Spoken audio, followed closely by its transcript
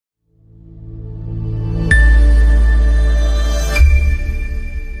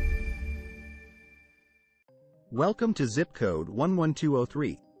Welcome to zip code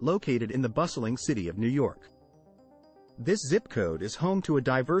 11203, located in the bustling city of New York. This zip code is home to a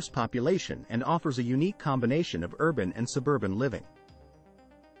diverse population and offers a unique combination of urban and suburban living.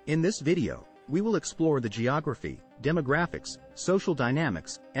 In this video, we will explore the geography, demographics, social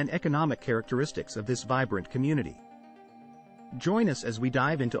dynamics, and economic characteristics of this vibrant community. Join us as we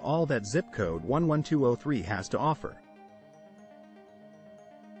dive into all that zip code 11203 has to offer.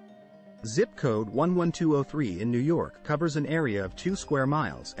 Zip code 11203 in New York covers an area of 2 square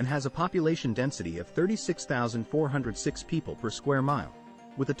miles and has a population density of 36,406 people per square mile,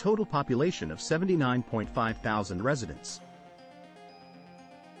 with a total population of 79,500 residents.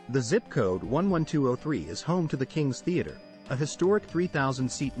 The zip code 11203 is home to the King's Theater, a historic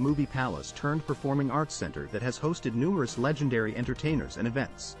 3,000-seat movie palace turned performing arts center that has hosted numerous legendary entertainers and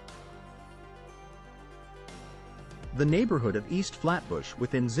events. The neighborhood of East Flatbush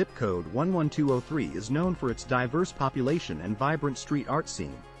within zip code 11203 is known for its diverse population and vibrant street art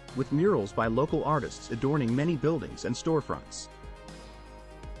scene, with murals by local artists adorning many buildings and storefronts.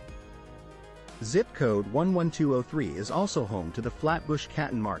 Zip code 11203 is also home to the Flatbush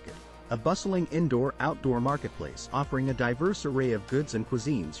Catton Market, a bustling indoor-outdoor marketplace offering a diverse array of goods and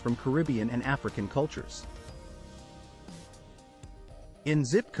cuisines from Caribbean and African cultures. In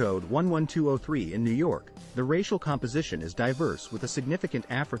zip code 11203 in New York, the racial composition is diverse with a significant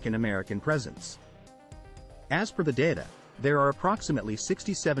African American presence. As per the data, there are approximately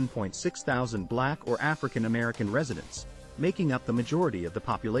 67.6 thousand Black or African American residents, making up the majority of the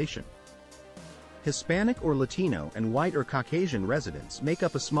population. Hispanic or Latino and White or Caucasian residents make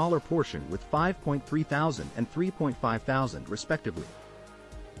up a smaller portion with 5.3 thousand and 3.5 thousand respectively.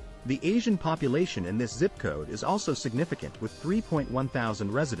 The Asian population in this zip code is also significant with 3.1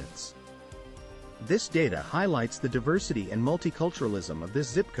 thousand residents. This data highlights the diversity and multiculturalism of this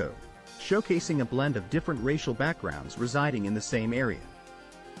zip code, showcasing a blend of different racial backgrounds residing in the same area.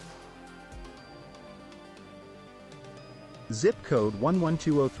 Zip code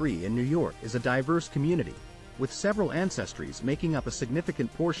 11203 in New York is a diverse community, with several ancestries making up a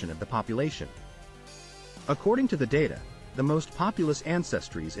significant portion of the population. According to the data, the most populous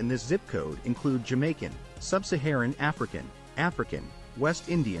ancestries in this zip code include Jamaican, Sub-Saharan African, West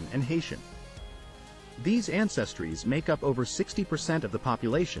Indian and Haitian. These ancestries make up over 60% of the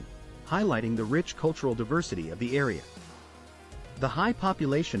population, highlighting the rich cultural diversity of the area. The high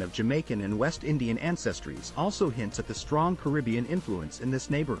population of Jamaican and West Indian ancestries also hints at the strong Caribbean influence in this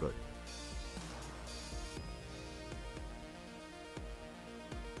neighborhood.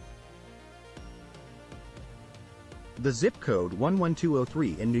 The zip code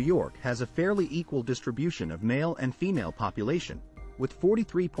 11203 in New York has a fairly equal distribution of male and female population, with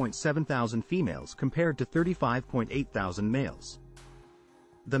 43.7 thousand females compared to 35.8 thousand males.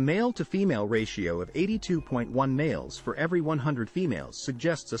 The male-to-female ratio of 82.1 males for every 100 females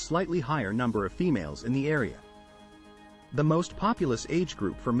suggests a slightly higher number of females in the area. The most populous age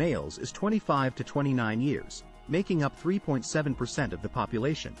group for males is 25 to 29 years, making up 3.7% of the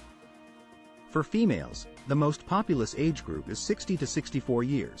population. For females, the most populous age group is 60 to 64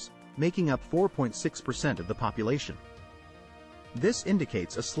 years, making up 4.6% of the population. This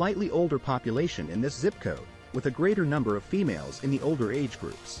indicates a slightly older population in this zip code, with a greater number of females in the older age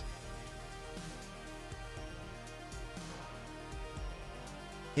groups.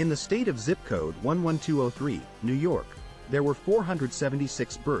 In the state of zip code 11203, New York, there were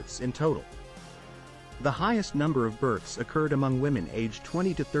 476 births in total. The highest number of births occurred among women aged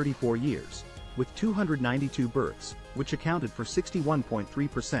 20 to 34 years, with 292 births, which accounted for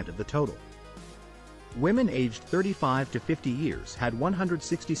 61.3% of the total. Women aged 35 to 50 years had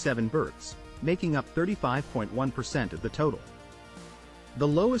 167 births, making up 35.1% of the total. The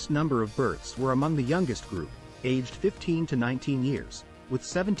lowest number of births were among the youngest group, aged 15 to 19 years, with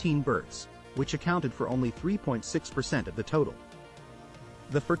 17 births, which accounted for only 3.6% of the total.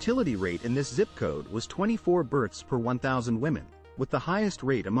 The fertility rate in this zip code was 24 births per 1,000 women, with the highest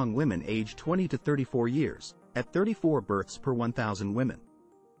rate among women aged 20 to 34 years, at 34 births per 1,000 women.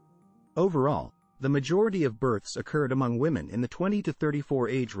 Overall, the majority of births occurred among women in the 20 to 34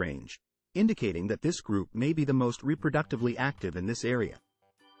 age range, indicating that this group may be the most reproductively active in this area.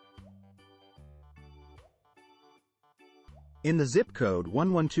 In the zip code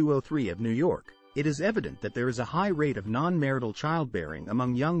 11203 of New York, it is evident that there is a high rate of non-marital childbearing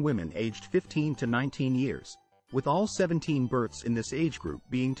among young women aged 15 to 19 years, with all 17 births in this age group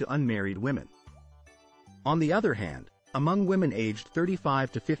being to unmarried women. On the other hand, among women aged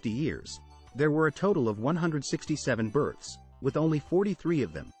 35 to 50 years, there were a total of 167 births, with only 43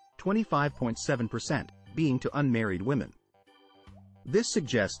 of them, 25.7%, being to unmarried women. This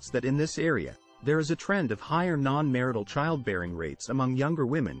suggests that in this area, there is a trend of higher non-marital childbearing rates among younger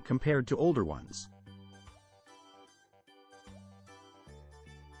women compared to older ones.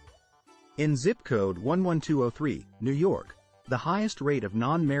 In zip code 11203, New York, the highest rate of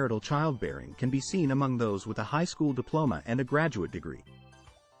non-marital childbearing can be seen among those with a high school diploma and a graduate degree.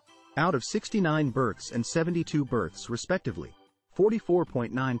 Out of 69 births and 72 births respectively,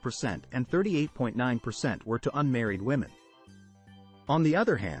 44.9% and 38.9% were to unmarried women. On the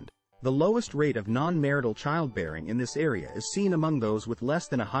other hand, the lowest rate of non-marital childbearing in this area is seen among those with less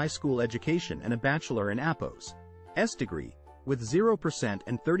than a high school education and a bachelor in APOS S degree, with 0%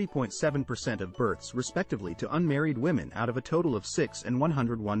 and 30.7% of births respectively to unmarried women out of a total of 6 and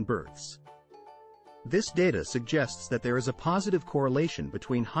 101 births. This data suggests that there is a positive correlation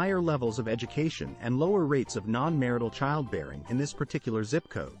between higher levels of education and lower rates of non-marital childbearing in this particular zip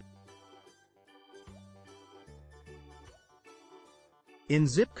code. In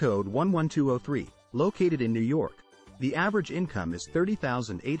zip code 11203, located in New York, the average income is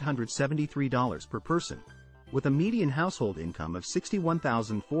 $30,873 per person, with a median household income of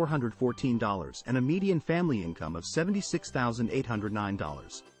 $61,414 and a median family income of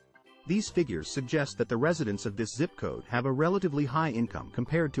 $76,809. These figures suggest that the residents of this zip code have a relatively high income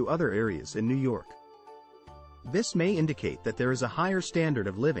compared to other areas in New York. This may indicate that there is a higher standard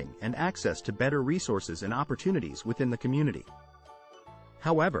of living and access to better resources and opportunities within the community.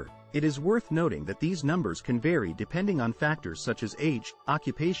 However, it is worth noting that these numbers can vary depending on factors such as age,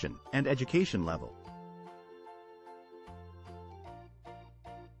 occupation, and education level.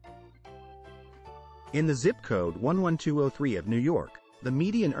 In the zip code 11203 of New York, the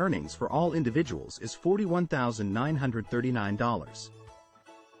median earnings for all individuals is $41,939.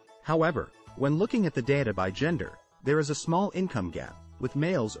 However, when looking at the data by gender, there is a small income gap, with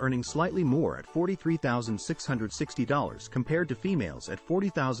males earning slightly more at $43,660 compared to females at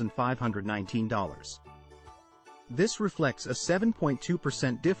 $40,519. This reflects a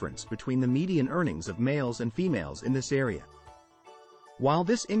 7.2% difference between the median earnings of males and females in this area. While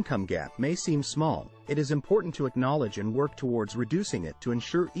this income gap may seem small, it is important to acknowledge and work towards reducing it to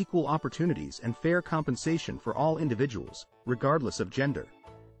ensure equal opportunities and fair compensation for all individuals, regardless of gender.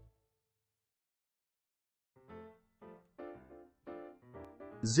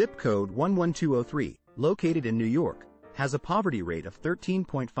 Zip code 11203, located in New York, has a poverty rate of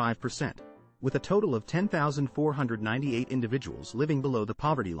 13.5%, with a total of 10,498 individuals living below the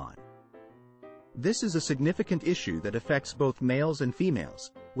poverty line. This is a significant issue that affects both males and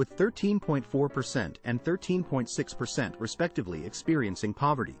females, with 13.4% and 13.6% respectively experiencing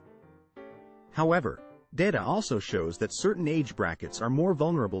poverty. However, data also shows that certain age brackets are more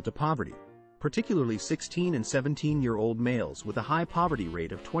vulnerable to poverty, particularly 16 and 17-year-old males with a high poverty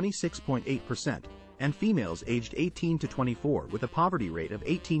rate of 26.8% and females aged 18 to 24 with a poverty rate of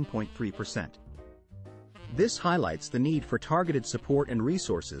 18.3%. This highlights the need for targeted support and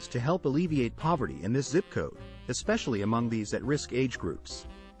resources to help alleviate poverty in this zip code, especially among these at-risk age groups.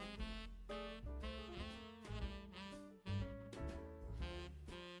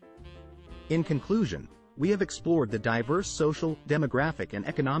 In conclusion, we have explored the diverse social, demographic, and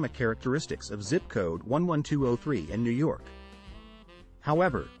economic characteristics of zip code 11203 in New York.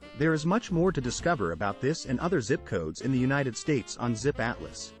 However, there is much more to discover about this and other zip codes in the United States on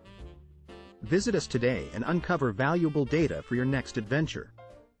ZipAtlas. Visit us today and uncover valuable data for your next adventure.